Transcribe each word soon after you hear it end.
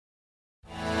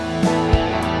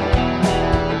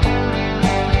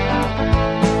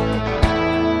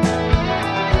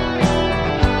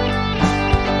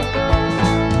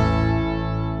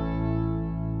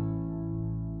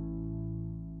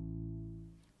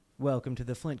Welcome to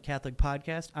the Flint Catholic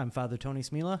Podcast. I'm Father Tony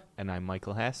Smila. And I'm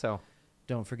Michael Hasso.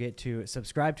 Don't forget to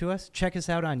subscribe to us. Check us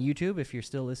out on YouTube if you're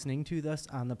still listening to us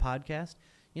on the podcast.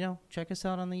 Check us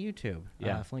out on the YouTube.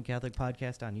 Yeah. Flint Catholic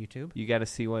Podcast on YouTube. You got to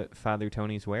see what Father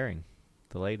Tony's wearing,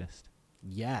 the latest.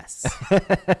 Yes,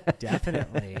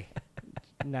 definitely.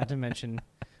 Not to mention,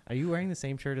 are you wearing the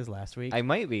same shirt as last week? I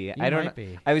might be. You I don't might know.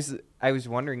 be. I was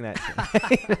wondering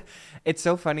that. It's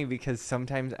so funny because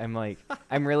sometimes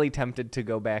I'm really tempted to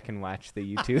go back and watch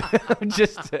the YouTube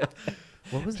just to.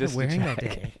 What was just I wearing that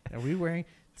track day? Are we wearing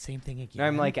the same thing again? No,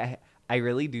 I'm like I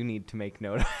really do need to make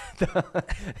note of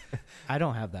I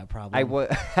don't have that problem.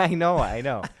 I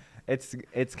know.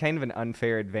 It's kind of an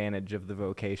unfair advantage of the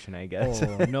vocation, I guess.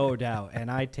 Oh, no doubt.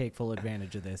 And I take full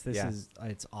advantage of this. Yeah.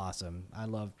 It's awesome. I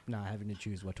love not having to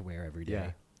choose what to wear every day.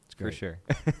 Yeah, It's great. for sure.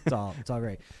 It's all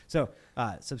great. So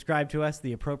subscribe to us.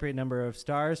 The appropriate number of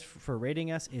stars for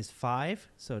rating us is 5.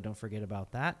 So don't forget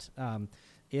about that.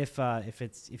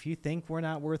 If you think we're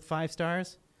not worth 5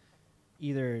 stars,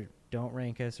 either don't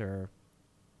rank us or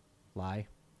lie.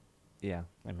 Yeah.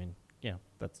 I mean,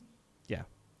 that's.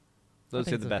 Those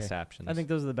think are the it's best okay. options. I think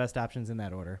those are the best options in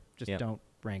that order. Just Yep. don't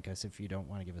rank us if you don't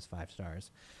want to give us 5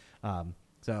 stars.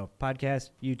 So podcast,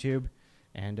 YouTube,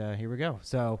 and here we go.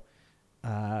 So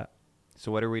So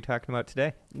what are we talking about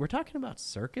today? we're talking about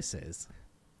circuses.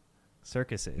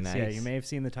 Circuses. Nice. Yeah, you may have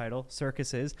seen the title,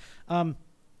 circuses.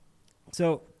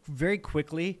 So very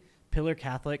quickly,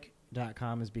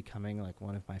 pillarcatholic.com is becoming like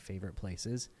one of my favorite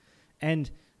places.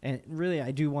 And really,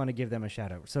 I do want to give them a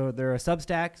shout out. So they're a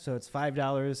Substack, so it's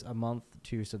 $5 a month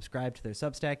to subscribe to their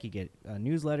Substack. You get a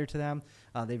newsletter to them.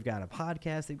 They've got a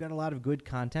podcast. They've got a lot of good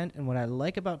content. And what I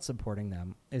like about supporting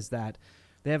them is that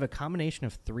they have a combination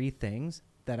of 3 things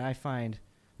that I find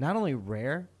not only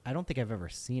rare, I don't think I've ever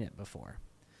seen it before.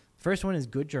 First one is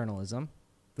good journalism.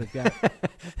 They've got,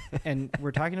 and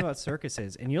we're talking about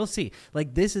circuses, and you'll see,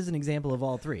 like, this is an example of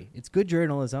all 3. It's good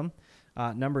journalism.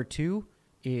 Number 2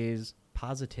 is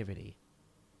positivity.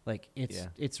 Like it's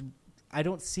I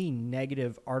don't see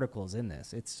negative articles in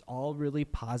this. It's all really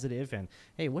positive and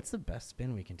hey, what's the best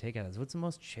spin we can take out of this? What's the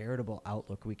most charitable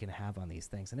outlook we can have on these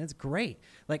things? And it's great.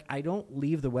 Like, I don't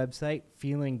leave the website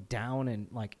feeling down and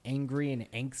like angry and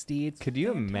angsty. It's Could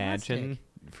you fantastic. imagine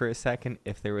for a second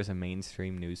if there was a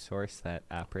mainstream news source that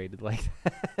operated like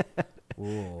that?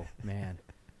 Oh, man.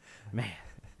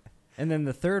 And then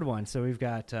the third one, so we've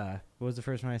got what was the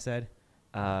first one I said?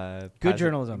 Good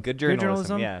journalism. Good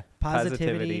journalism, yeah.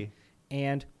 Positivity,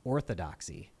 and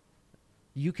orthodoxy.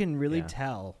 You can really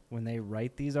tell when they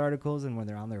write these articles and when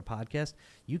they're on their podcast,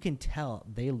 you can tell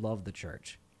they love the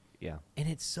church. Yeah. And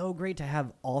it's so great to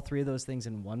have all 3 of those things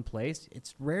in one place.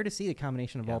 It's rare to see the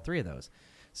combination of all 3 of those.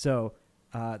 So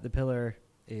the Pillar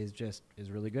is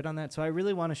really good on that. So I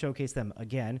really want to showcase them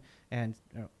again. And,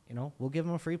 we'll give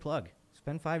them a free plug.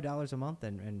 Spend $5 a month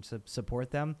and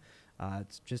support them.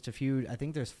 It's just a few. I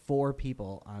think there's 4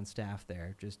 people on staff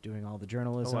there just doing all the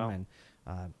journalism. Oh,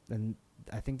 wow. And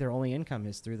I think their only income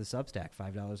is through the Substack,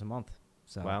 $5 a month.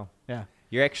 So wow. Yeah.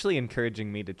 You're actually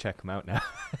encouraging me to check them out now.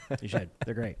 You should.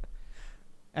 They're great.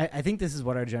 I think this is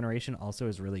what our generation also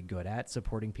is really good at,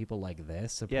 supporting people like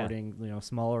this, supporting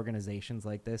small organizations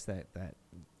like this that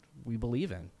we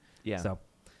believe in. Yeah.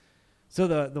 So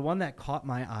the one that caught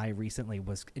my eye recently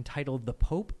was entitled "The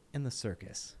Pope and the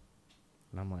Circus,"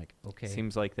 and I'm like, okay,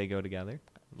 Seems like they go together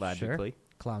logically. Sure.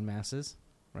 Clown masses,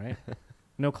 right?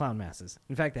 No clown masses.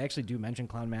 In fact, they actually do mention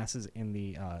clown masses in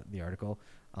the article.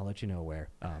 I'll let you know where.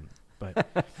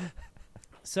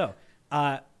 So,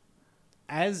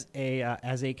 as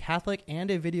a Catholic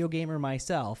and a video gamer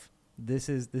myself, this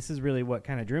is really what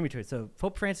kind of drew me to it. So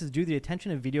Pope Francis drew the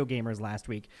attention of video gamers last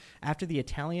week after the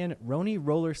Italian Roni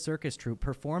Roller Circus troupe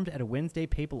performed at a Wednesday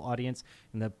papal audience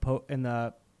in the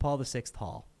Paul VI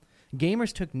Hall.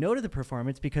 Gamers took note of the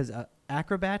performance because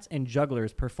acrobats and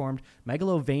jugglers performed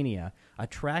Megalovania, a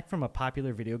track from a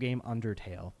popular video game,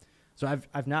 Undertale. So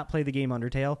I've not played the game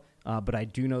Undertale, but I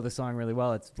do know the song really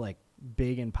well. It's like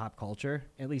big in pop culture,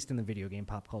 at least in the video game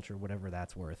pop culture, whatever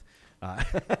that's worth.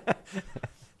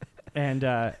 And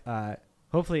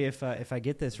hopefully, if I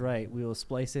get this right, we will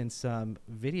splice in some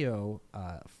video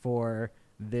for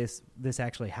this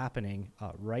actually happening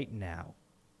right now.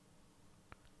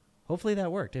 Hopefully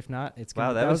that worked. If not, it's gonna,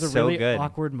 Wow, that was a so really good.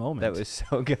 awkward moment. That was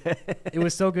so good. It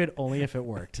was so good only if it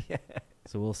worked. Yeah.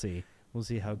 So we'll see. We'll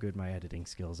see how good my editing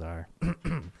skills are.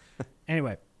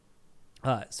 Anyway,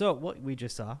 so what we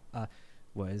just saw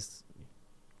was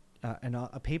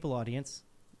a papal audience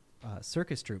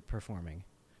circus troupe performing.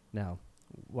 Now,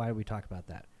 why do we talk about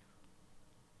that?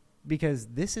 Because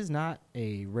this is not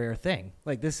a rare thing.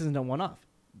 Like, this isn't a one-off.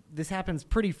 this happens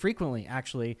pretty frequently,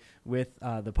 actually, with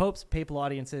the popes, papal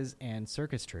audiences, and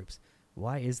circus troupes.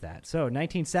 Why is that? So,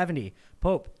 1970,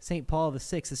 Pope St. Paul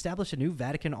VI established a new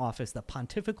Vatican office, the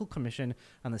Pontifical Commission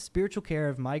on the Spiritual Care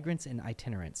of Migrants and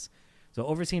Itinerants. So,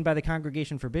 overseen by the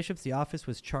Congregation for Bishops, the office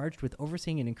was charged with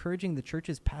overseeing and encouraging the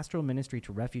Church's pastoral ministry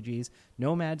to refugees,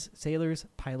 nomads, sailors,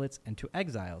 pilots, and to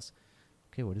exiles.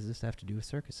 Okay, what does this have to do with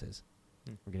circuses?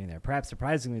 We're getting there. Perhaps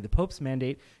surprisingly, the Pope's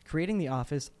mandate creating the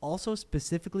office also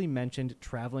specifically mentioned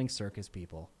traveling circus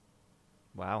people.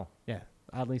 Wow. Yeah,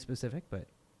 oddly specific, but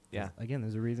Yeah. again,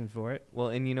 there's a reason for it. Well,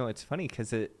 and it's funny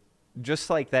because it, just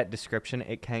like that description,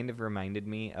 it kind of reminded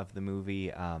me of the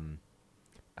movie.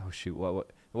 Oh shoot,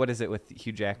 what is it with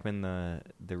Hugh Jackman?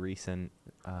 The recent.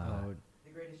 The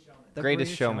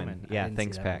Greatest Showman. I Yeah, didn't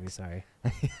thanks, see that movie, Pax. sorry.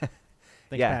 Thanks,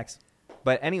 Yeah. Pax.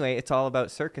 But anyway, it's all about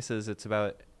circuses. It's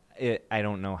about it. I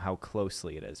don't know how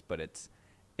closely it is, but it's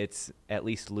at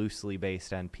least loosely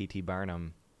based on P.T.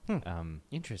 Barnum.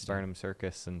 Interesting. Barnum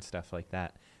Circus and stuff like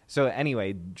that. So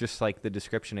anyway, just like the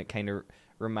description, it kind of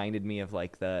reminded me of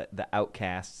like the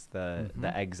outcasts, the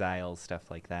exiles, stuff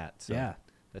like that. So Yeah.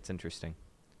 that's interesting.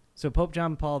 So Pope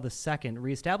John Paul II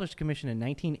reestablished a commission in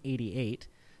 1988,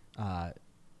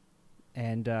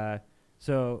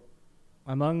 so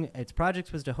among its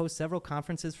projects was to host several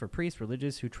conferences for priests,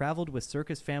 religious who traveled with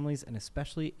circus families, and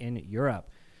especially in Europe.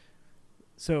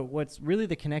 So what's really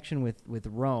the connection with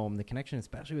Rome, the connection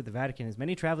especially with the Vatican, is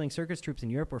many traveling circus troupes in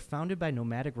Europe were founded by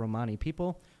nomadic Romani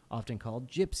people, often called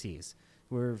gypsies,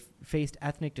 who have faced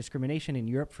ethnic discrimination in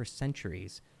Europe for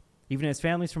centuries. Even as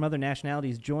families from other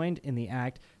nationalities joined in the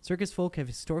act, circus folk have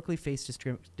historically faced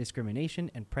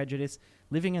discrimination and prejudice,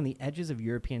 living on the edges of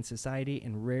European society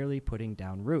and rarely putting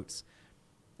down roots.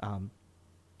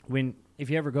 If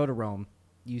you ever go to Rome,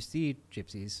 you see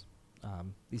gypsies,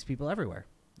 these people everywhere.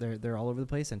 They're all over the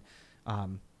place, and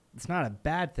it's not a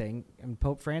bad thing. And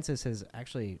Pope Francis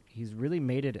he's really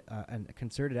made it a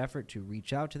concerted effort to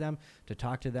reach out to them, to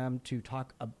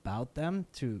talk about them,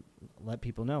 to let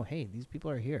people know, hey, these people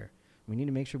are here. We need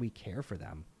to make sure we care for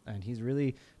them. And he's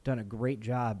really done a great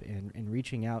job in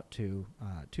reaching out to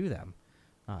them.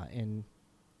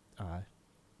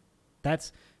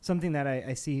 That's something that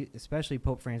I see, especially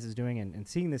Pope Francis doing, and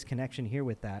seeing this connection here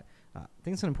with that. I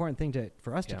think it's an important thing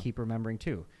for us to keep remembering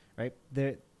too, right?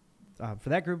 For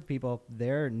that group of people,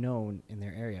 they're known in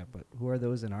their area, but who are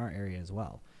those in our area as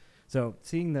well? So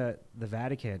seeing the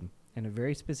Vatican in a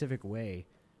very specific way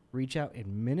reach out and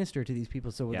minister to these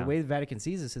people. So the way the Vatican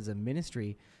sees this is a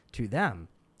ministry to them.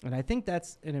 And I think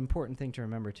that's an important thing to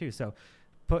remember too. So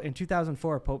in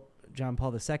 2004, Pope John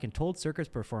Paul II told circus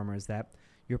performers that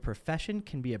your profession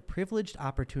can be a privileged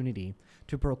opportunity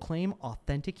to proclaim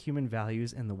authentic human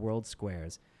values in the world's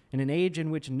squares. In an age in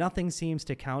which nothing seems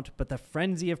to count but the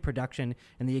frenzy of production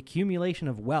and the accumulation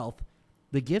of wealth,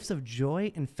 the gifts of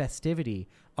joy and festivity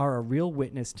are a real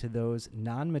witness to those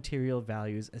non-material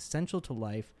values essential to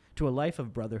a life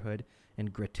of brotherhood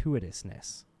and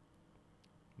gratuitousness.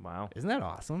 Wow. Isn't that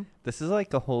awesome? This is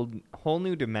like a whole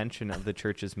new dimension of the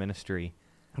church's ministry.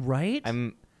 Right?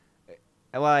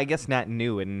 I guess not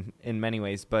new in many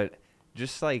ways, but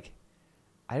just like,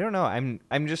 I don't know.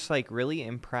 I'm just like really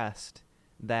impressed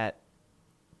that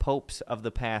popes of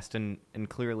the past and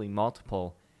clearly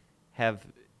multiple have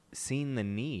seen the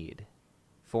need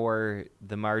for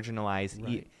the marginalized.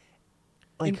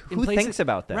 Right. Who thinks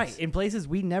about this? Right, in places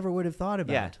we never would have thought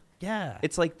about. Yeah. Yeah.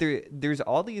 It's like there's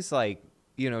all these like,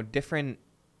 different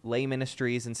lay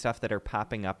ministries and stuff that are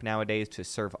popping up nowadays to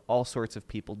serve all sorts of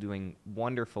people doing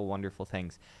wonderful, wonderful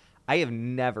things. I have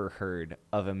never heard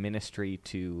of a ministry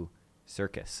to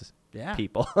circus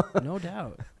people. No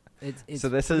doubt. It's so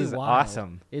this is wild.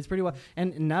 awesome. It's pretty wild.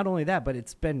 And not only that, but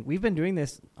we've been doing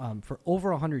this for over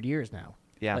 100 years now.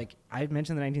 Yeah. Like I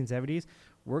mentioned the 1970s.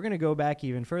 We're going to go back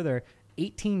even further.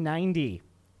 1890,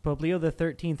 Pope Leo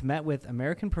XIII met with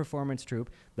American performance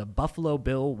troupe, the Buffalo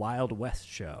Bill Wild West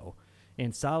Show,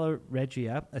 in Sala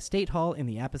Regia, a state hall in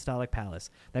the Apostolic Palace.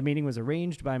 That meeting was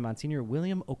arranged by Monsignor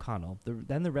William O'Connell,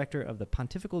 then the rector of the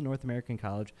Pontifical North American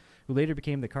College, who later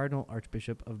became the Cardinal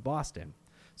Archbishop of Boston.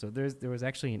 So there was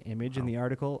actually an image in the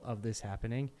article of this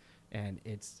happening, and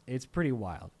it's pretty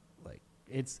wild. Like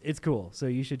it's cool. So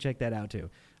you should check that out too.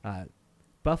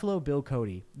 Buffalo Bill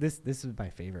Cody. This is my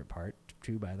favorite part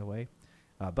too, by the way.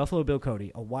 Buffalo Bill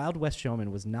Cody, a Wild West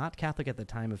showman, was not Catholic at the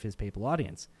time of his papal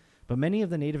audience, but many of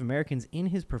the Native Americans in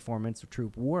his performance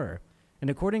troupe were. And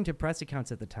according to press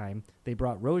accounts at the time, they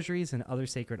brought rosaries and other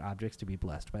sacred objects to be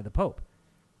blessed by the Pope.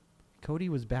 Cody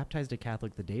was baptized a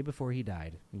Catholic the day before he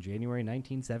died, in January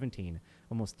 1917,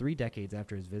 almost 3 decades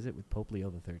after his visit with Pope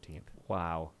Leo XIII.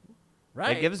 Wow.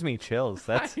 Right? That gives me chills.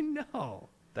 I know.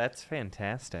 That's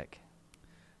fantastic.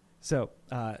 So,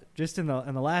 just in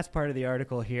the last part of the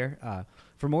article here,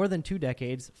 for more than 2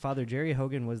 decades, Father Jerry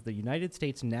Hogan was the United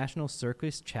States National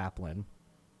Circus Chaplain.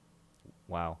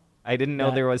 Wow. I didn't know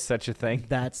there was such a thing.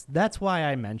 That's why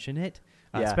I mention it.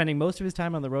 Yeah. Spending most of his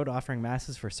time on the road offering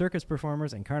masses for circus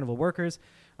performers and carnival workers.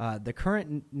 The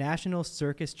current National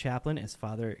Circus Chaplain is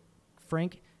Father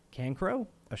Frank Cancro,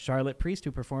 a Charlotte priest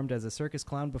who performed as a circus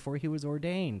clown before he was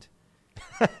ordained.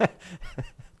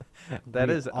 That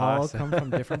we is all awesome. come from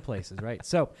different places, right?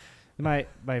 So, my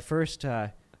first,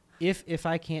 if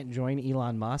I can't join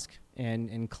Elon Musk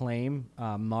and claim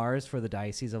Mars for the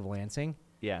Diocese of Lansing,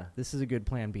 Yeah. this is a good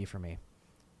plan B for me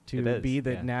It to is, be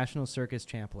the yeah. National Circus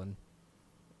Chaplain.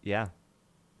 Yeah.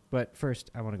 But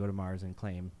first, I want to go to Mars and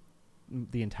claim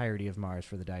the entirety of Mars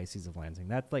for the Diocese of Lansing.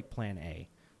 That's like plan A.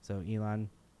 So, Elon,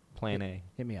 Plan A.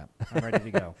 hit me up. I'm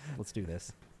ready to go. Let's do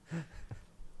this.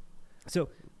 So,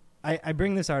 I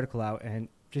bring this article out, and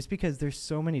just because there's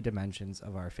so many dimensions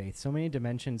of our faith, so many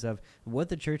dimensions of what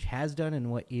the church has done and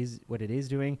what it is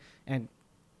doing, and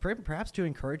perhaps to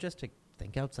encourage us to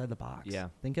think outside the box. Yeah.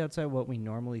 Think outside what we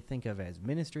normally think of as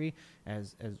ministry,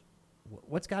 as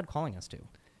what's God calling us to.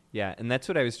 Yeah, and that's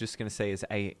what I was just going to say is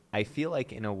I feel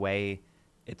like in a way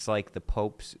it's like the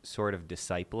Pope's sort of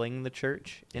discipling the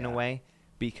church in a Yeah. way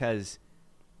because,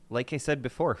 like I said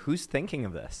before, who's thinking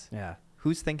of this? Yeah.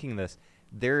 Who's thinking this?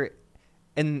 They're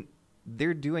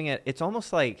doing it. It's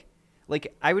almost like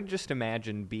I would just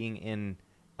imagine being in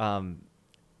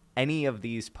any of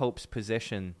these popes'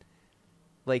 position.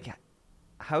 Like,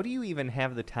 how do you even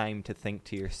have the time to think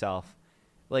to yourself,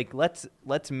 like, let's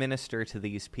minister to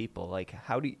these people? Like,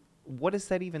 what does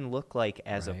that even look like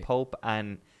as Right. a pope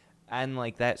on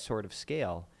like that sort of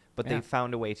scale? But Yeah. they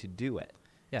found a way to do it.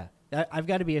 Yeah. I've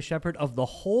got to be a shepherd of the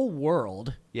whole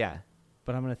world, Yeah.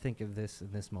 but I'm going to think of this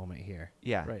in this moment here.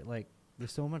 Yeah. Right. Like,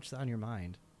 there's so much on your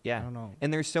mind. Yeah. I don't know.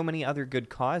 And there's so many other good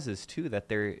causes too that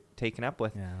they're taken up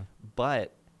with. Yeah.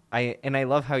 But I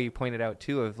love how you pointed out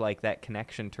too of like that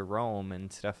connection to Rome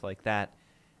and stuff like that.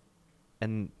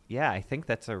 And yeah, I think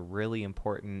that's a really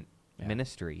important Yeah.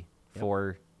 ministry Yep.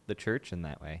 for the church in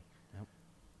that way. Yep.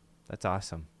 That's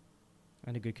awesome.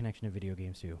 And a good connection to video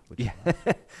games, too. Which Yeah. I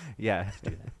love. Yeah. Let's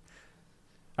do that.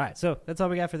 All right, so that's all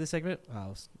we got for this segment.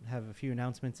 I'll have a few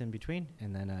announcements in between,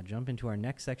 and then jump into our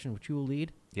next section, which you will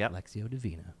lead, Yep. Lectio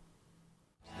Divina.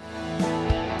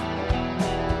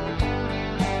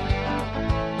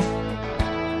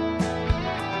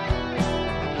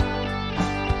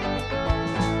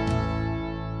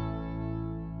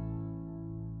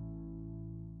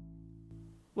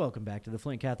 Welcome back to the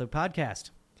Flint Catholic Podcast.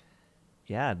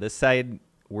 Yeah, this side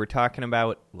we're talking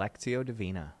about Lectio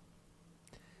Divina.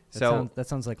 That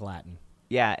sounds like Latin.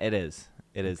 Yeah, it is.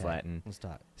 It is Okay, Latin. Let's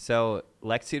talk. So,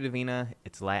 Lectio Divina,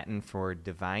 it's Latin for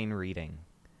divine reading.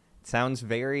 It sounds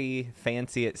very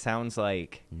fancy. It sounds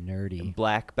like Nerdy.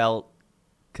 black belt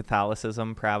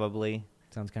Catholicism, probably.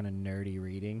 Sounds kind of nerdy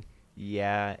reading.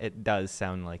 Yeah, it does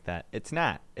sound like that. It's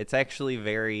not. It's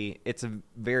actually it's a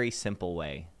very simple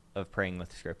way of praying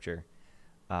with Scripture.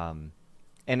 And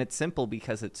it's simple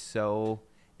because it's so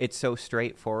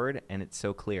straightforward and it's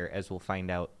so clear, as we'll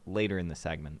find out later in the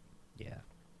segment. Yeah.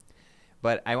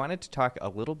 But I wanted to talk a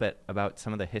little bit about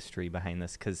some of the history behind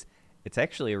this because it's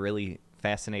actually a really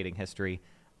fascinating history.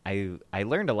 I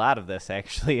learned a lot of this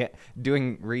actually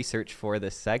doing research for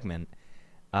this segment.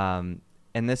 And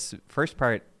this first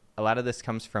part, a lot of this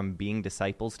comes from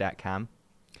beingdisciples.com.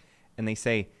 And they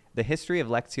say, the history of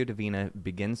Lectio Divina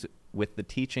begins with the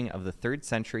teaching of the 3rd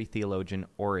century theologian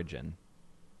Origen.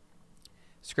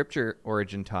 Scripture,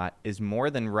 Origen taught, is more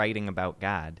than writing about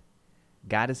God.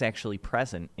 God is actually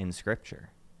present in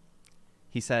Scripture.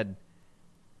 He said,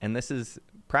 and this is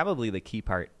probably the key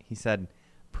part, he said,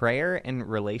 prayer and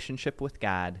relationship with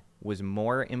God was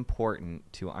more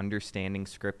important to understanding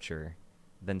Scripture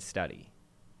than study.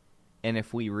 And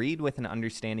if we read with an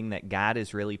understanding that God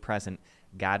is really present,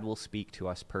 God will speak to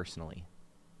us personally.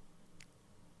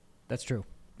 That's true.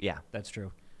 Yeah. That's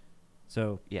true.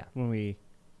 So Yeah. when we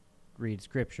read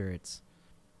Scripture, it's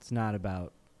not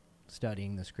about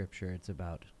studying the Scripture. It's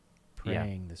about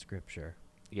praying the Scripture.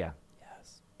 Yeah.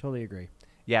 Yes. Totally agree.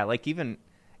 Yeah, like even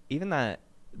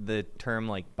the term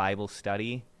like Bible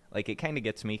study, like it kind of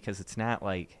gets me because it's not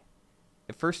like,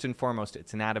 first and foremost,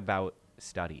 it's not about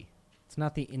study. It's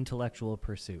not the intellectual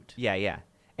pursuit. Yeah, yeah.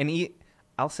 And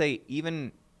I'll say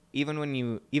even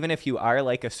if you are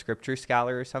like a Scripture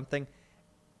scholar or something,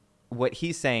 what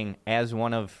he's saying as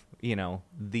one of,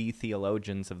 the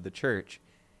theologians of the church,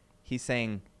 he's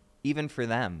saying even for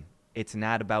them, it's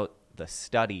not about the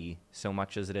study so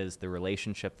much as it is the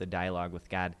relationship, the dialogue with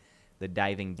God, the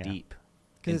diving deep.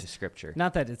 into Scripture.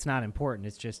 Not that it's not important.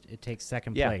 It's just it takes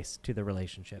second Yeah. place to the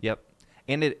relationship. Yep,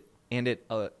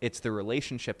 it's the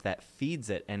relationship that feeds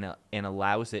it and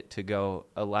allows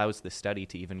the study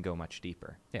to even go much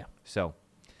deeper. Yeah. So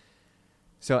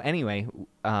anyway,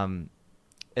 and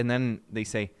then they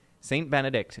say Saint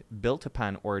Benedict built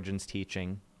upon Origen's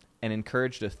teaching and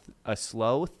encouraged a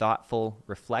slow, thoughtful,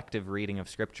 reflective reading of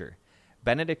Scripture.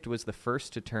 Benedict was the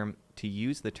first to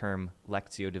use the term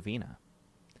Lectio Divina.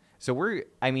 So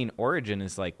Origen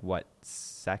is like what,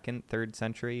 2nd, 3rd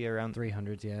century around?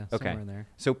 300s, yeah, Okay. somewhere in there.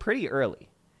 So pretty early.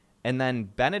 And then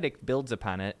Benedict builds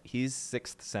upon it. He's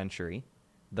 6th century,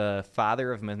 the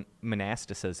father of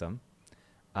monasticism.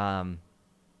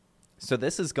 So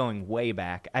this is going way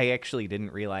back. I actually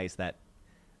didn't realize that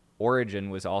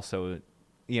Origen was also,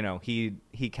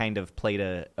 he kind of played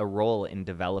a role in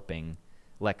developing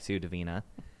Lectio Divina.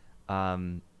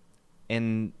 And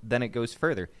then it goes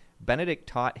further. Benedict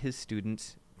taught his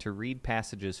students to read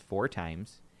passages 4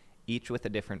 times, each with a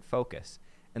different focus.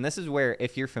 And this is where,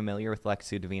 if you're familiar with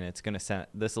Lectio Divina,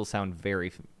 this will sound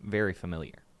very, very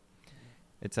familiar.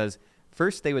 It says,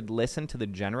 first they would listen to the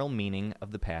general meaning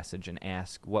of the passage and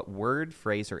ask what word,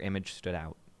 phrase, or image stood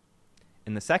out.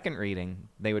 In the second reading,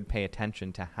 they would pay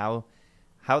attention to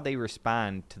how they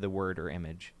respond to the word or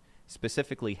image,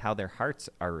 specifically how their hearts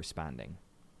are responding.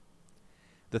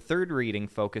 The third reading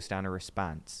focused on a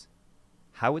response.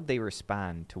 How would they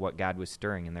respond to what God was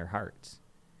stirring in their hearts?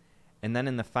 And then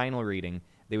in the final reading,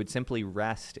 they would simply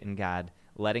rest in God,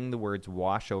 letting the words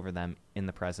wash over them in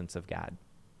the presence of God.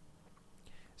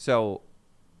 So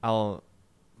I'll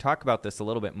talk about this a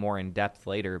little bit more in depth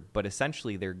later, but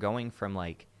essentially they're going from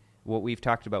like what we've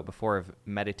talked about before of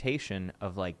meditation,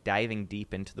 of like diving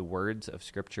deep into the words of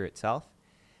Scripture itself,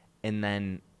 and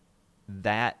then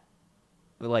that,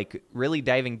 like really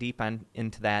diving deep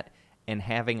into that and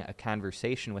having a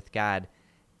conversation with God,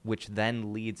 which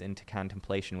then leads into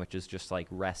contemplation, which is just like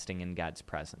resting in God's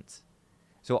presence.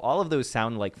 So all of those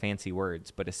sound like fancy words,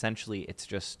 but essentially it's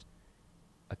just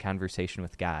a conversation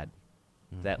with God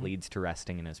that leads to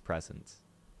resting in his presence.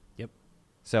 Yep.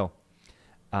 So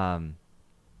then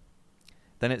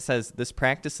it says, this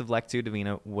practice of Lectio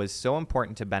Divina was so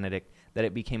important to Benedict that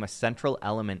it became a central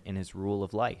element in his rule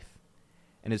of life.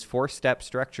 And his 4-step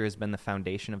structure has been the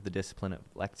foundation of the discipline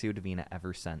of Lectio Divina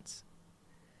ever since.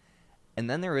 And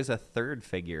then there is a third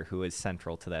figure who is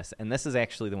central to this, and this is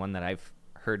actually the one that I've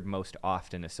heard most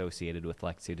often associated with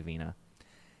Lectio Divina.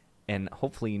 And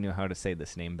hopefully you know how to say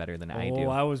this name better than I do. Oh,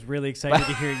 I was really excited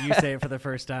to hear you say it for the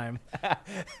first time.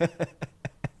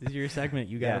 This is your segment.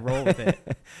 You got to roll with it.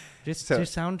 Just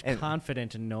sound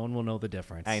confident, and no one will know the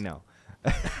difference. I know.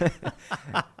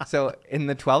 So in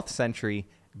the 12th century,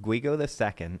 Guido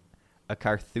II, a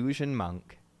Carthusian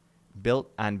monk,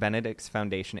 built on Benedict's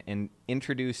foundation and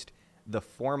introduced the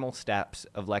formal steps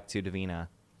of Lectio Divina,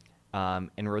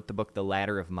 and wrote the book The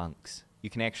Ladder of Monks. You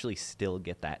can actually still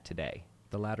get that today.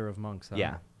 The Ladder of Monks. Huh?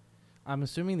 Yeah. I'm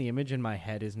assuming the image in my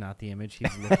head is not the image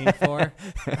he's looking for.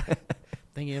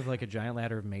 Thinking of like a giant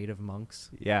ladder made of monks.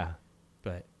 Yeah.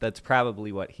 But that's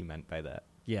probably what he meant by that.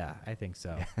 Yeah, I think so.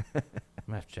 I'm going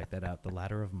to have to check that out. The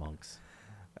Ladder of Monks.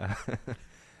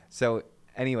 So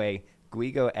anyway,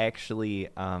 Guido actually,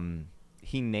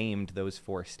 he named those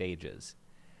 4 stages.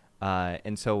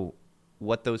 And so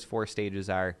what those 4 stages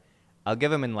are, I'll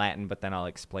give them in Latin, but then I'll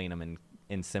explain them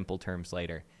in simple terms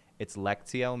later. It's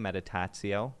lectio,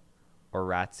 meditatio,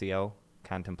 oratio,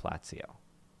 contemplatio.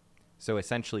 So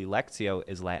essentially, lectio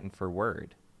is Latin for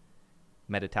word.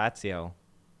 Meditatio,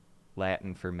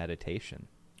 Latin for meditation.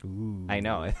 Ooh. I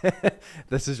know.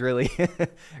 This is really,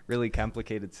 really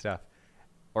complicated stuff.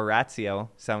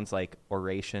 Oratio sounds like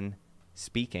oration,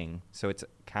 speaking. So it's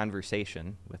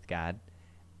conversation with God.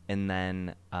 And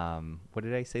then, what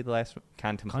did I say the last one?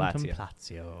 Contemplatio.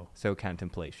 Contemplatio. So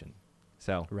contemplation.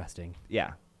 So resting.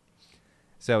 Yeah.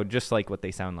 So just like what they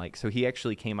sound like. So he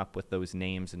actually came up with those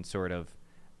names and sort of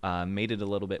made it a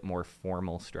little bit more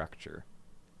formal structure.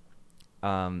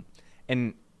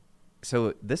 And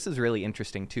so this is really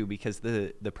interesting too, because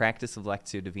the practice of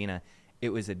Lectio Divina, it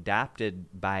was adopted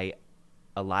by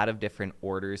a lot of different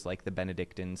orders, like the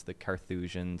Benedictines, the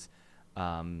Carthusians,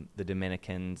 the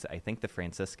Dominicans. I think the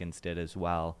Franciscans did as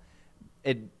well.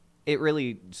 It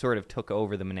really sort of took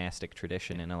over the monastic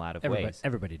tradition in a lot of ways.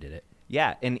 Everybody did it.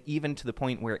 Yeah, and even to the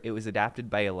point where it was adopted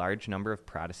by a large number of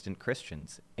Protestant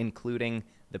Christians, including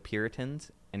the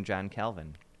Puritans and John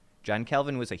Calvin. John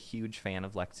Calvin was a huge fan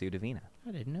of Lectio Divina.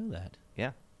 I didn't know that.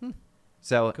 Yeah.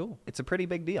 So cool. It's a pretty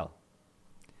big deal.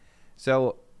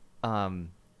 So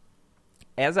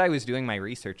as I was doing my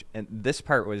research, and this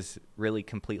part was really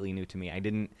completely new to me.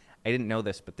 I didn't know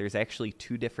this, but there's actually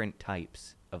 2 different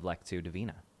types of Lectio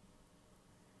Divina.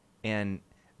 And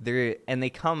they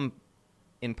come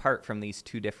in part from these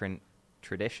 2 different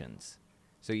traditions.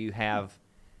 So you have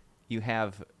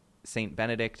Saint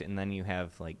Benedict, and then you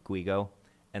have like Guigo,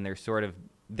 and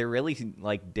they're really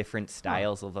like different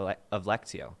styles of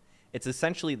Lectio. It's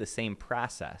essentially the same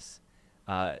process.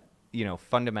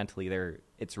 Fundamentally,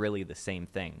 it's really the same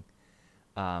thing.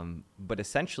 But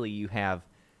essentially, you have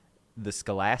the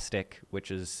Scholastic,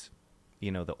 which is,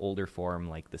 the older form,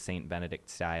 like the Saint Benedict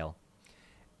style,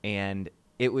 and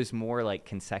it was more like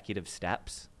consecutive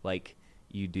steps. Like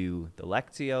you do the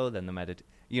Lectio, then the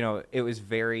it was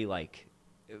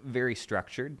very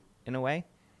structured in a way.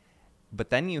 But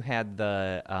then you had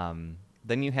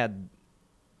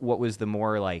what was the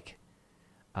more like,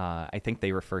 I think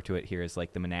they refer to it here as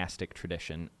like the monastic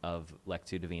tradition of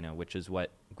Lectio Divina, which is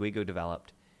what Guigo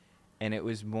developed. And it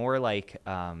was more like,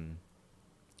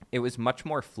 it was much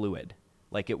more fluid.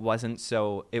 Like it wasn't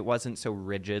so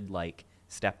rigid, like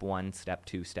step 1, step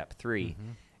 2, step 3.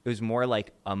 Mm-hmm. It was more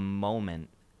like a moment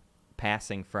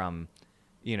passing from,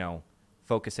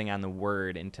 focusing on the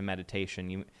word into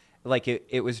meditation.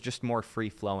 It was just more free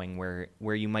flowing,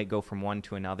 where you might go from one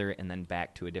to another and then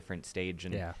back to a different stage.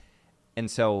 And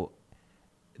so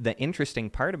the interesting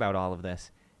part about all of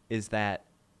this is that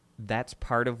that's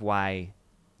part of why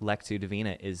Lectio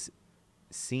Divina is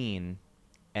seen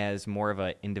as more of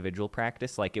an individual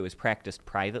practice. Like it was practiced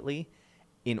privately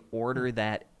in order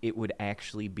that it would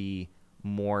actually be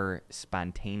more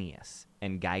spontaneous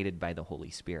and guided by the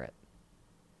Holy Spirit.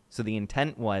 So the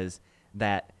intent was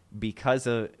that because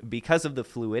of the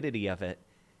fluidity of it,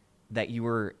 that you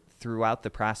were throughout the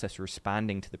process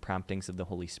responding to the promptings of the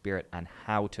Holy Spirit on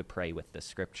how to pray with the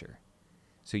Scripture.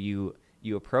 So you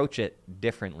approach it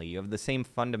differently. You have the same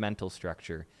fundamental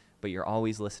structure, but you're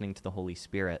always listening to the Holy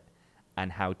Spirit on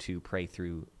how to pray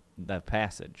through the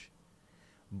passage.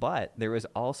 But there was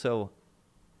also,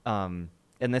 and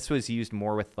this was used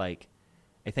more with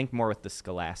more with the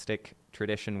Scholastic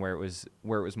tradition where it was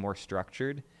more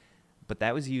structured, but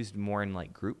that was used more in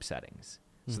like group settings.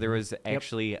 So there was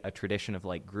actually a tradition of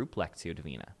like group Lectio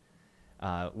Divina,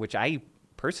 which I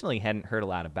personally hadn't heard a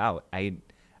lot about.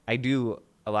 I do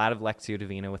a lot of Lectio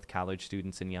Divina with college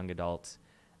students and young adults.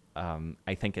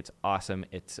 I think it's awesome.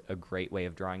 It's a great way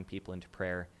of drawing people into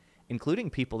prayer, including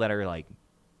people that are like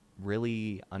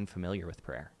really unfamiliar with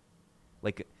prayer.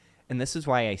 And this is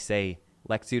why I say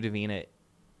Lectio Divina,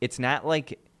 it's not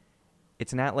like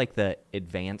the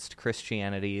advanced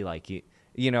Christianity,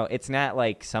 it's not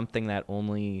like something that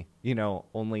only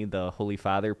the Holy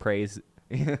Father prays,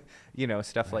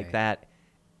 stuff like that.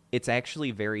 It's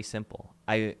actually very simple.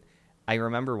 I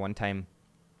remember one time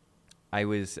I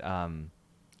was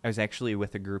actually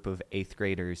with a group of 8th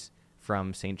graders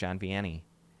from St. John Vianney,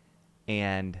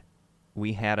 and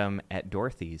we had them at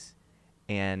Dorothy's,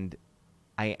 and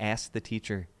I asked the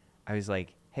teacher, I was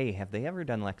like, hey, have they ever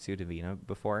done Lectio Divina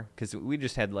before? Because we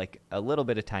just had like a little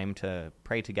bit of time to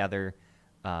pray together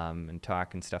and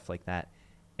talk and stuff like that.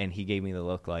 And he gave me the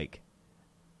look like,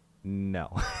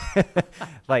 no.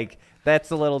 Like, that's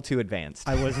a little too advanced.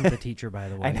 I wasn't the teacher, by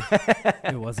the way.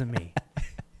 It wasn't me.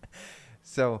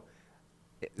 So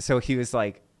he was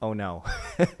like, oh, no.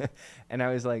 And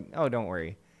I was like, oh, don't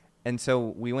worry. And so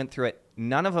we went through it.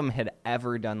 None of them had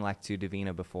ever done Lectio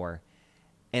Divina before.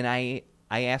 And I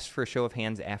asked for a show of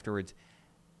hands afterwards.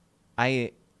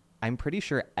 I'm pretty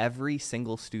sure every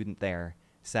single student there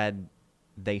said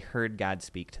they heard God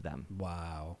speak to them.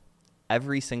 Wow.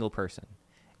 Every single person.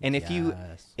 And if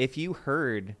you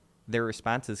heard their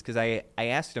responses, because I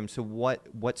asked them, so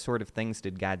what sort of things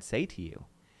did God say to you?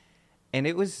 And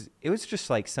it was just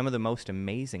like some of the most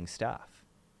amazing stuff.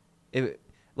 It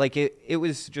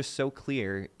was just so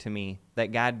clear to me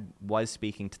that God was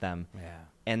speaking to them. Yeah.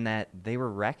 And that they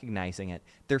were recognizing it.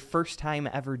 Their first time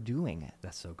ever doing it.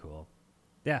 That's so cool.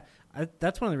 Yeah,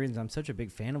 that's one of the reasons I'm such a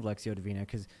big fan of Lectio Divina,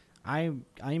 because I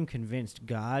am convinced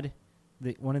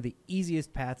one of the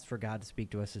easiest paths for God to speak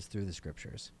to us is through the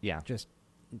Scriptures. Yeah. Just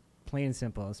plain and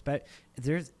simple. If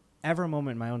there's ever a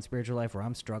moment in my own spiritual life where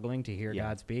I'm struggling to hear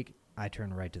God speak, I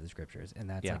turn right to the Scriptures, and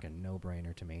that's like a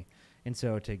no-brainer to me. And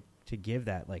so to give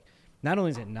that, like, not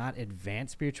only is it not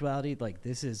advanced spirituality, like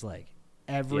this is like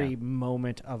every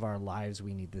moment of our lives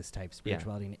we need this type of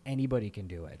spirituality, and anybody can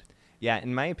do it. Yeah,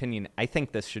 in my opinion, I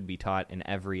think this should be taught in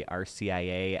every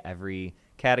RCIA, every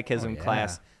catechism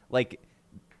class. Like,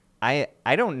 I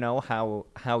don't know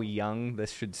how young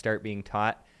this should start being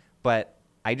taught, but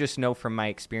I just know from my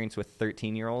experience with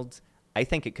 13-year-olds, I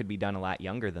think it could be done a lot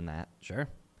younger than that. Sure.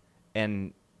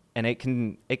 And it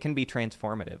can be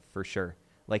transformative for sure.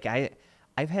 Like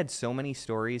I've had so many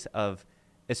stories of,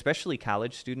 especially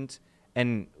college students,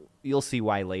 and you'll see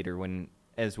why later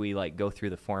as we like go through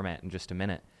the format in just a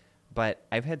minute. But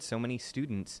I've had so many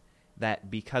students that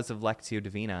because of Lectio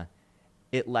Divina,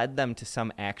 it led them to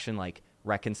some action like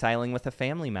reconciling with a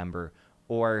family member,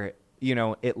 or,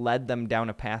 it led them down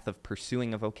a path of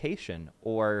pursuing a vocation,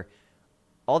 or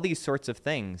all these sorts of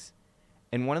things.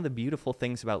 And one of the beautiful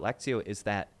things about Lectio is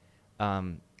that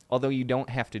although you don't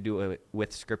have to do it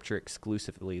with Scripture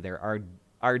exclusively, there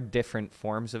are different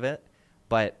forms of it,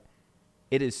 but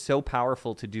it is so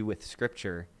powerful to do with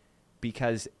Scripture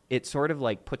because it sort of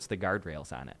like puts the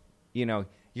guardrails on it.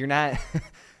 You're not,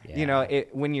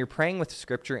 when you're praying with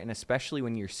Scripture, and especially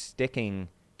when you're sticking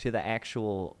to the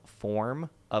actual form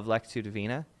of Lectio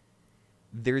Divina,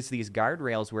 there's these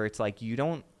guardrails where it's like you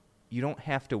don't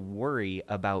have to worry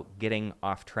about getting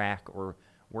off track or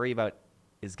worry about,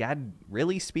 is God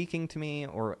really speaking to me?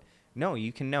 Or no,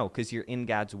 you can know because you're in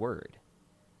God's Word.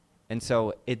 And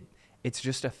so it's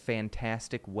just a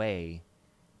fantastic way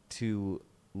to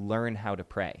learn how to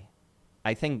pray.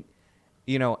 I think,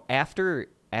 after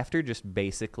just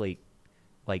basically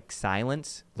like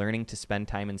silence, learning to spend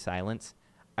time in silence,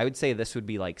 I would say this would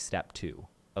be like step 2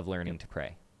 of learning to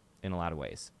pray in a lot of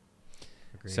ways.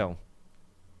 Agreed. So,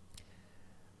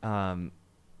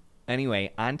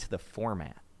 anyway, on to the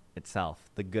format itself,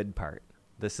 the good part.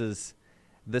 This is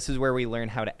where we learn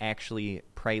how to actually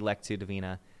pray Lectio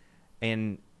Divina.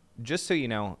 And just so you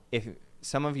know, if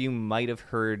some of you might have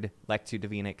heard Lectio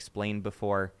Divina explained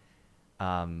before,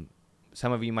 some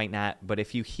of you might not, but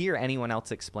if you hear anyone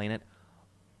else explain it,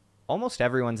 almost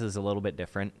everyone's is a little bit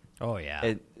different. Oh,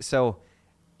 yeah. So,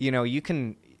 you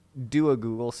can do a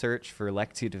Google search for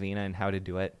Lectio Divina and how to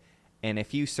do it. And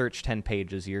if you search 10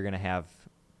 pages, you're going to have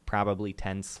probably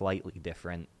 10 slightly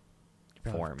different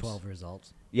forms. 12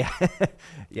 results. Yeah.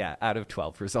 Yeah, out of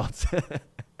 12 results. Yep.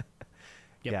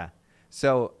 Yeah.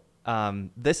 So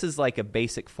this is like a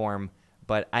basic form,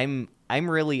 but I'm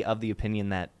really of the opinion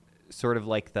that sort of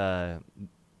like the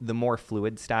more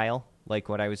fluid style, like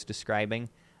what I was describing,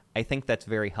 I think that's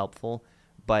very helpful.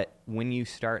 But when you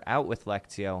start out with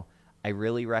Lectio, I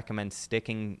really recommend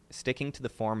sticking to the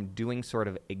form, doing sort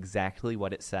of exactly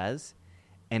what it says,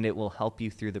 and it will help you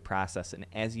through the process. And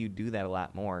as you do that a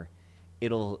lot more,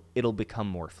 it'll become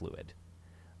more fluid.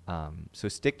 So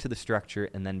stick to the structure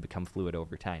and then become fluid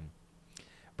over time.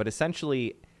 But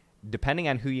essentially, depending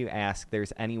on who you ask,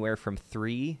 there's anywhere from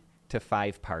 3 to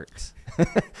 5 parts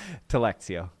to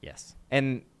Lectio. Yes.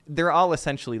 And they're all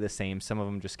essentially the same. Some of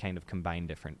them just kind of combine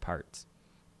different parts.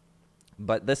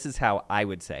 But this is how I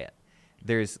would say it.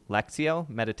 There's Lectio,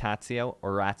 Meditatio,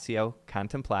 Oratio,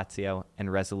 Contemplatio,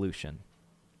 and Resolution.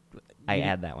 I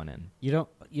add that one in. You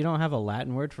don't have a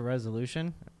Latin word for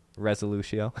resolution?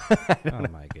 Resolutio. Oh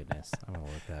my goodness. I'm gonna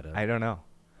look that up. I don't know.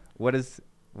 What does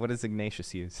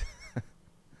Ignatius use?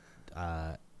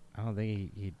 I don't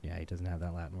think he doesn't have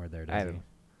that Latin word there, does I he?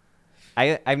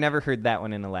 don't. I've never heard that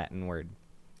one in a Latin word.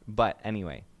 But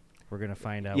anyway. We're gonna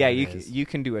find out. Yeah, what you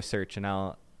can do a search and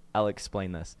I'll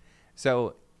explain this.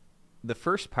 So the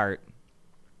first part,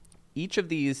 each of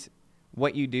these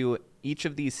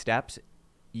steps,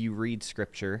 you read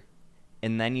Scripture,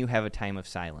 and then you have a time of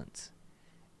silence.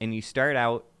 And you start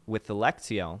out with the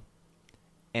Lectio,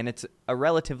 and it's a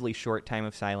relatively short time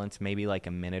of silence, maybe like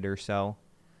a minute or so.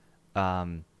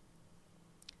 And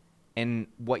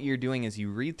what you're doing is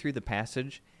you read through the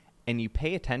passage, and you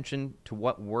pay attention to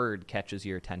what word catches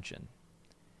your attention.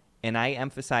 And I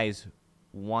emphasize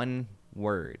one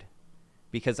word,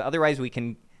 because otherwise we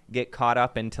can get caught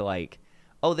up into like,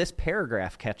 oh, this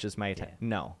paragraph catches my attention. Yeah.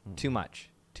 No, Mm-hmm.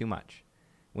 too much.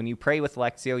 When you pray with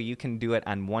Lectio, you can do it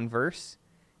on one verse.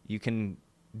 You can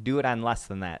do it on less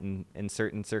than that in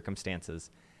certain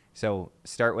circumstances. So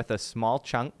start with a small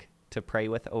chunk to pray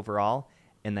with overall,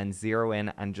 and then zero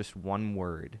in on just one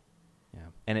word. Yeah.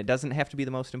 And it doesn't have to be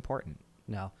the most important.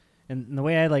 No. And the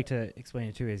way I like to explain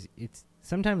it too is it's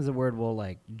sometimes the word will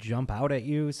like jump out at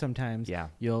you. Sometimes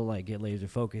you'll like get laser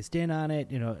focused in on it.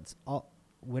 It's all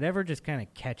whatever just kind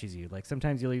of catches you. Like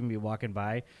sometimes you'll even be walking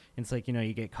by and it's like,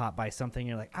 you get caught by something.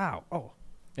 You're like, ow, oh.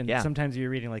 And sometimes you're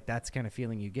reading like that's the kind of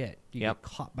feeling you get. You get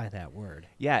caught by that word.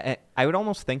 Yeah. I would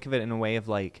almost think of it in a way of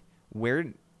like,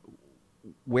 where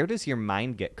does your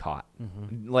mind get caught?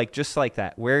 Mm-hmm. Like just like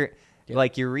that, where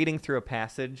like you're reading through a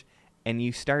passage and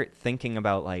you start thinking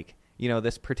about like,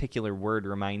 this particular word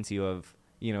reminds you of,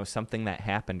 something that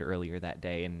happened earlier that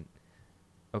day. And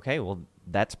okay, well,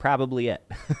 that's probably it.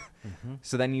 Mm-hmm.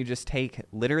 So then you just take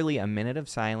literally a minute of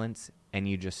silence and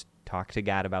you just talk to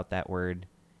God about that word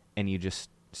and you just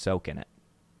soak in it.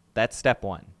 That's step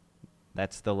 1.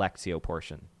 That's the Lectio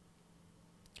portion.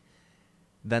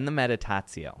 Then the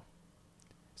meditatio.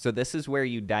 So this is where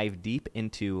you dive deep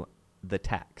into the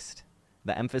text.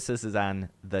 The emphasis is on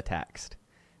the text.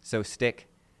 So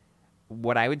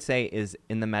what I would say is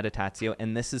in the meditatio,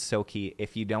 and this is so key,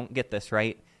 if you don't get this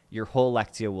right, your whole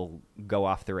lectio will go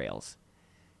off the rails.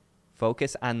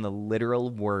 Focus on the literal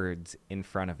words in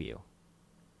front of you.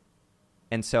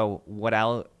 And so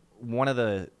one of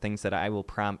the things that I will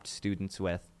prompt students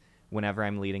with whenever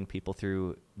I'm leading people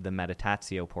through the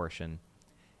meditatio portion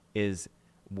is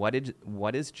what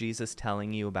is Jesus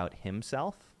telling you about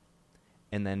himself?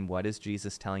 And then what is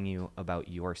Jesus telling you about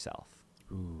yourself?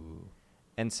 Ooh.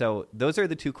 And so those are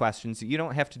the two questions. You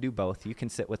don't have to do both. You can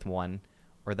sit with one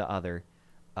or the other.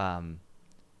 But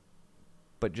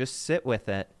just sit with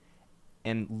it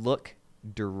and look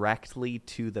directly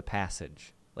to the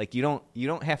passage. Like you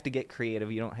don't have to get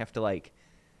creative. You don't have to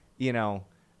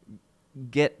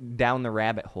get down the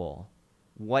rabbit hole.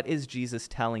 What is Jesus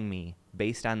telling me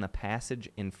based on the passage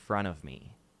in front of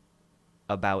me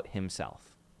about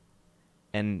himself?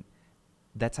 And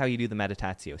that's how you do the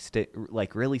meditatio.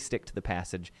 Really stick to the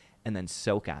passage and then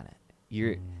soak on it.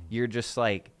 You're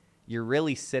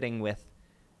really sitting with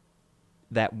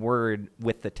that word,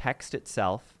 with the text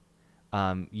itself.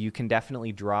 You can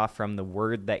definitely draw from the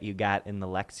word that you got in the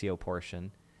Lectio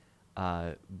portion.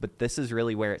 But this is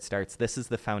really where it starts. This is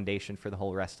the foundation for the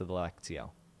whole rest of the Lectio.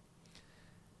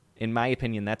 In my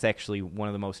opinion, that's actually one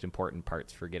of the most important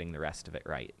parts for getting the rest of it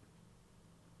right.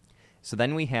 So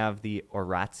then we have the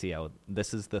oratio.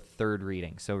 This is the third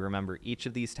reading. So remember, each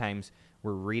of these times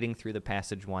we're reading through the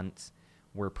passage once.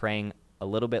 We're praying a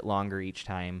little bit longer each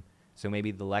time. So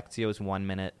maybe the Lectio is 1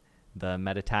 minute. The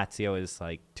meditatio is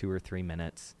like 2 or 3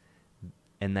 minutes.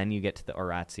 And then you get to the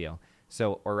oratio.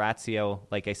 So oratio,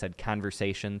 like I said,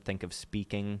 conversation. Think of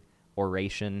speaking,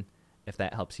 oration, if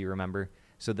that helps you remember.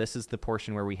 So this is the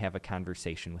portion where we have a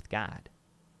conversation with God.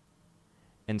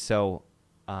 And so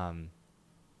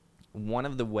one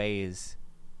of the ways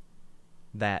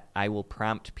that I will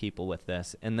prompt people with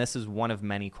this, and this is one of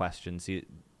many questions,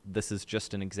 this is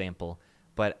just an example,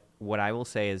 but what I will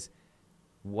say is,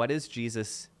 what is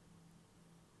Jesus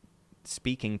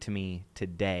speaking to me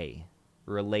today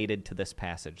related to this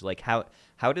passage? Like how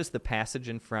does the passage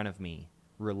in front of me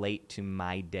relate to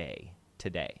my day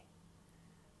today?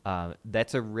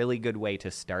 That's a really good way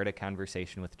to start a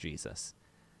conversation with Jesus,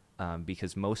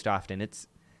 because most often it's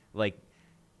like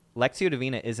Lectio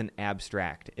Divina isn't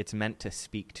abstract. It's meant to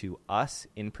speak to us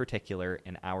in particular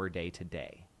in our day to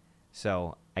day.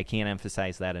 So I can't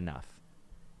emphasize that enough.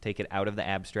 Take it out of the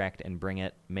abstract and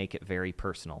make it very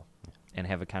personal, and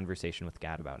have a conversation with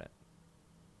God about it.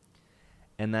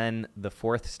 And then the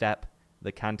fourth step,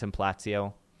 the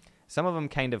contemplatio. Some of them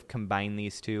kind of combine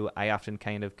these two. I often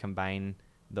kind of combine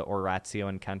the oratio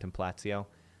and contemplatio.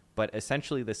 But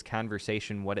essentially this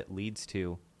conversation, what it leads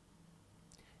to,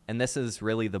 and this is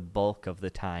really the bulk of the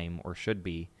time, or should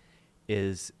be,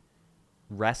 is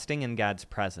resting in God's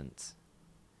presence.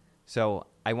 So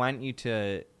I want you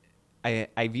to,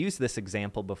 I've used this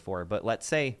example before, but let's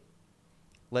say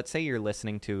you're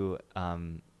listening to,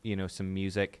 some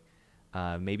music.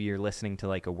 Maybe you're listening to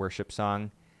like a worship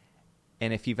song.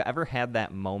 And if you've ever had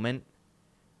that moment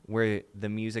where the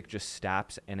music just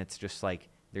stops and it's just like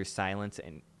there's silence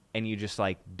and you just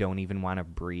like don't even want to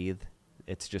breathe.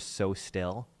 It's just so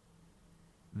still.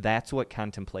 That's what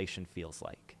contemplation feels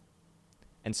like.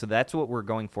 And so that's what we're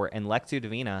going for. And Lectio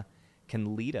Divina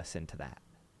can lead us into that.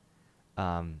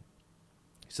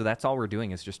 So that's all we're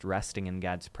doing is just resting in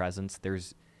God's presence.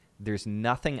 There's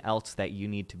nothing else that you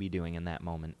need to be doing in that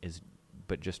moment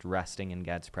but just resting in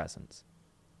God's presence.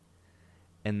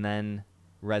 And then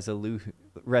resolutio.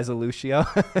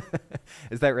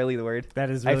 Is that really the word? That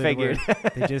is really I figured. The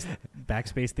word. They just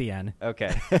backspace the N.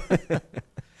 Okay.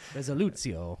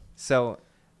 Resolutio. So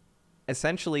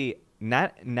essentially,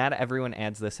 not everyone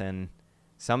adds this in.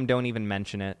 Some don't even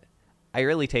mention it. I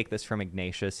really take this from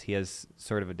Ignatius. He has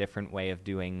sort of a different way of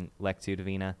doing Lectio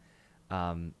Divina.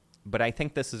 But I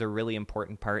think this is a really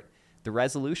important part. The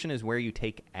resolution is where you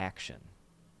take action.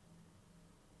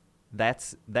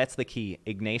 That's the key.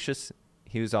 Ignatius,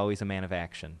 he was always a man of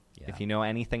action. Yeah. If you know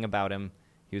anything about him,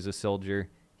 he was a soldier.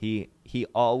 He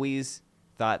always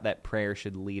thought that prayer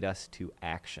should lead us to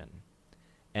action.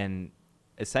 And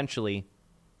essentially,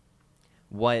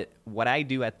 what I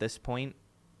do at this point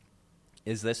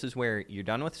is this is where you're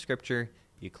done with Scripture,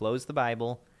 you close the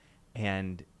Bible,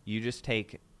 and you just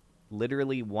take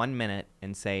literally 1 minute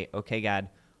and say, okay, God,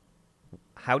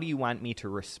 how do you want me to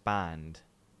respond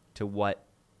to what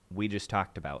we just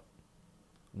talked about?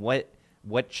 What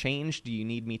change do you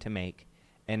need me to make?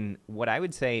 And what I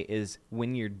would say is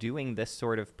when you're doing this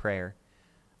sort of prayer,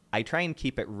 I try and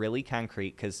keep it really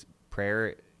concrete because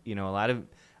prayer, a lot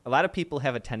of people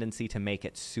have a tendency to make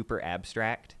it super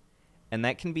abstract, and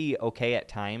that can be okay at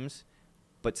times,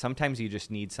 but sometimes you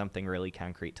just need something really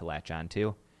concrete to latch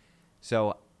onto.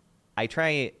 So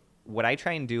what I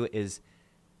try and do is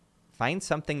find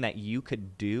something that you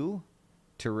could do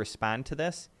to respond to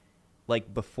this,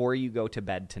 like before you go to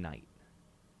bed tonight.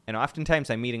 And oftentimes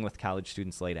I'm meeting with college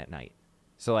students late at night.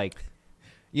 So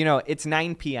it's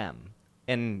 9 p.m.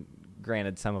 And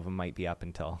granted, some of them might be up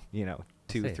until,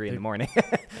 2, 3 in the morning.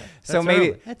 So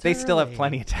maybe they still have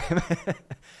plenty of time.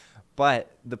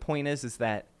 But the point is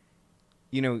that,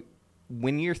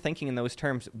 when you're thinking in those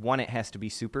terms, one, it has to be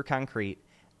super concrete,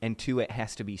 and two, it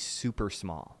has to be super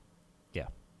small. Yeah.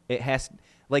 It has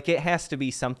to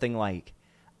be something like,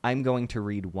 I'm going to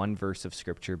read one verse of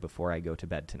scripture before I go to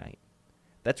bed tonight.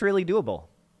 That's really doable.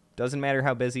 Doesn't matter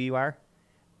how busy you are.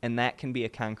 And that can be a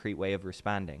concrete way of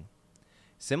responding.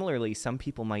 Similarly, some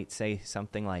people might say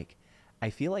something like, I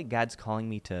feel like God's calling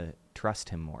me to trust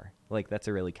him more. Like, that's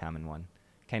a really common one,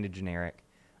 kind of generic.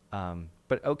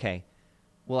 But okay,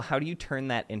 well, how do you turn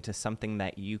that into something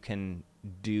that you can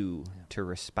do to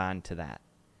respond to that?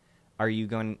 Are you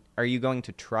going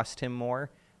to trust him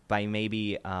more by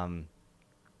maybe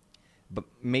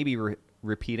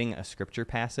repeating a scripture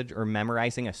passage or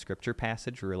memorizing a scripture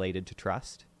passage related to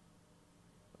trust?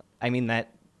 I mean,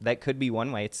 that could be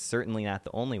one way. It's certainly not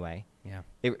the only way. Yeah.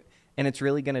 And it's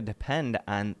really going to depend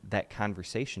on that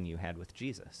conversation you had with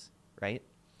Jesus, right?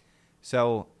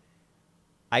 So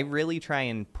I really try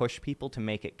and push people to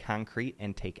make it concrete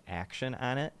and take action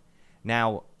on it.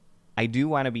 Now, I do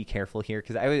want to be careful here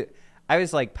because I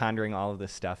was like pondering all of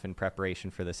this stuff in preparation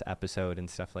for this episode and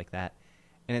stuff like that.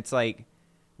 And it's like,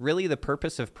 really the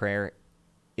purpose of prayer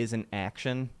isn't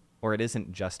action, or it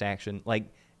isn't just action.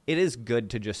 Like, it is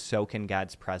good to just soak in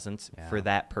God's presence for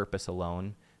that purpose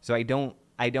alone. So I don't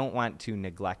want to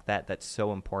neglect that. That's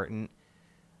so important.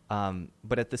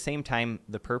 But at the same time,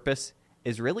 the purpose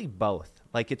is really both.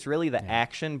 Like, it's really the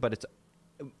action,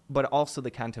 but also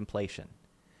the contemplation.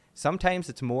 Sometimes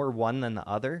it's more one than the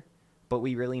other, but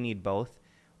we really need both.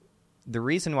 The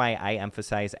reason why I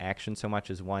emphasize action so much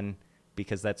is, one,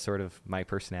 because that's sort of my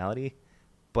personality,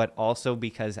 but also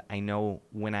because I know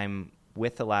when I'm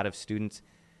with a lot of students,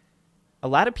 a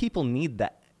lot of people need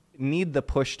the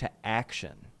push to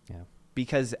action. Yeah.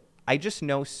 Because I just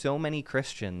know so many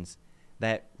Christians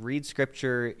that read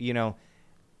scripture,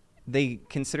 they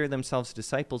consider themselves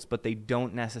disciples, but they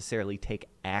don't necessarily take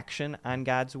action on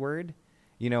God's word.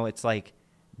 It's like,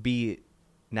 be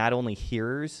not only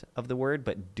hearers of the word,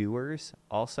 but doers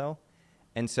also.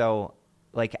 And so,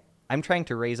 like, I'm trying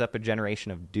to raise up a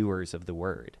generation of doers of the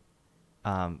word.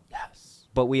 Yes.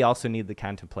 But we also need the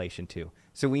contemplation too.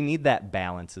 So we need that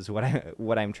balance is what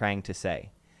I'm trying to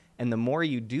say. And the more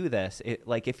you do this,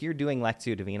 like if you're doing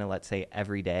Lectio Divina, let's say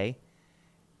every day,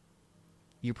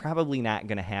 you're probably not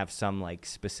going to have some like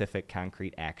specific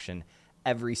concrete action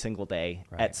every single day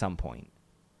at some point.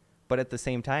 But at the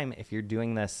same time, if you're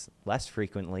doing this less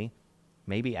frequently,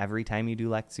 maybe every time you do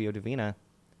Lectio Divina,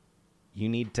 you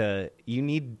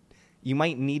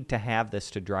might need to have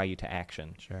this to draw you to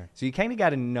action. Sure. So you kind of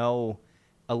got to know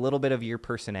a little bit of your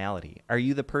personality. Are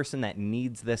you the person that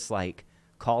needs this like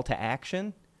call to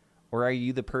action, or are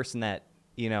you the person that,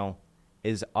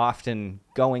 is often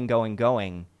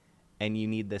going, and you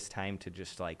need this time to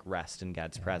just like rest in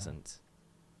God's presence?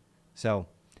 So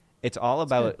it's all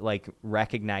about like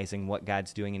recognizing what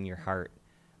God's doing in your heart,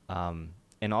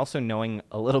 and also knowing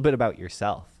a little bit about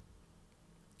yourself.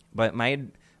 But my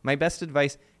best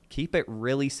advice, keep it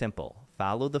really simple.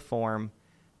 Follow the form.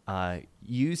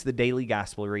 Use the daily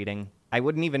gospel reading. I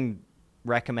wouldn't even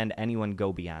recommend anyone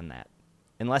go beyond that.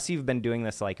 Unless you've been doing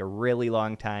this like a really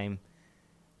long time,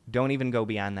 don't even go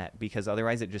beyond that, because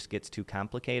otherwise it just gets too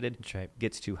complicated,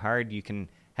 gets too hard. You can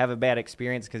have a bad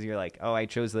experience because you're like, oh, I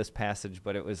chose this passage,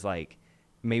 but it was like,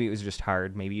 maybe it was just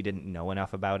hard. Maybe you didn't know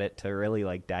enough about it to really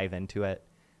like dive into it,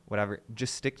 whatever.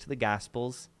 Just stick to the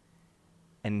Gospels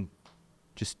and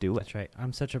just do it. That's right.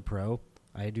 I'm such a pro.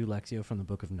 I do Lectio from the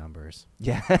Book of Numbers.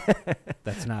 Yeah.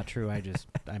 That's not true. I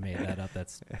made that up.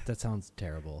 That sounds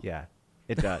terrible. Yeah,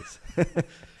 it does.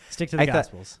 Stick to the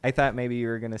Gospels. I thought maybe you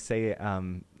were going to say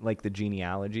like the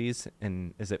genealogies,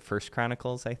 and is it First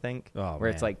Chronicles, I think? Oh, where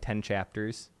it's like 10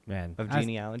 chapters of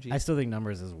genealogies. I still think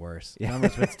Numbers is worse. Yeah.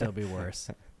 Numbers would still be worse.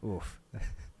 Oof.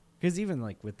 Because even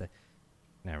like with the...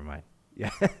 Never mind. Yeah.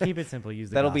 Keep it simple. Use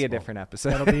the That'll gospel. be a different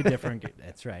episode. That'll be different.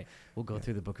 That's right. We'll go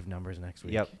through the Book of Numbers next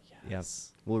week. Yep.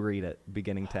 Yes. Yep. We'll read it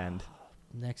beginning to end.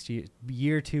 Next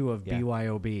year 2 of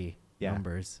BYOB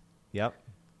Numbers. Yep.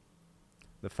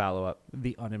 The follow-up.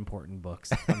 The unimportant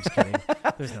books. I'm just kidding.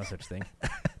 There's no such thing.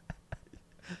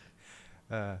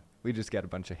 We just got a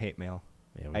bunch of hate mail.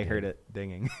 Yeah, we I did. heard it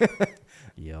dinging.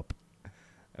 Yep.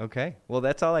 Okay. Well,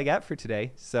 that's all I got for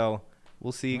today. So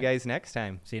we'll see you All right. guys next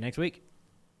time. See you next week.